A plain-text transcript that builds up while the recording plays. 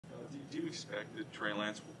Do you expect that Trey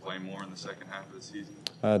Lance will play more in the second half of the season?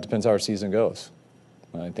 It depends how our season goes.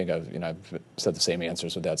 I think I've said the same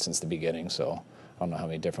answers with that since the beginning, so I don't know how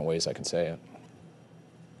many different ways I can say it.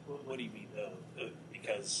 What do you mean, though?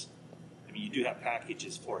 Because, I mean, you do have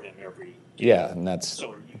packages for him every game. Yeah, and that's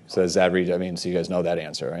so you guys know that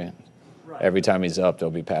answer, right? Right. Every time he's up,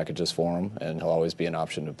 there'll be packages for him, and he'll always be an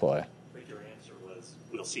option to play. But your answer was,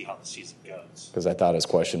 we'll see how the season goes. Because I thought his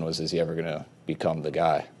question was, is he ever going to become the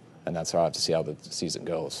guy? And that's how I have to see how the season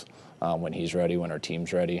goes. When he's ready, when our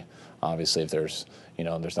team's ready. Obviously, if there's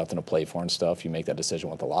nothing to play for and stuff, you make that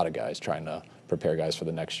decision with a lot of guys, trying to prepare guys for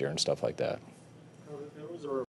the next year and stuff like that.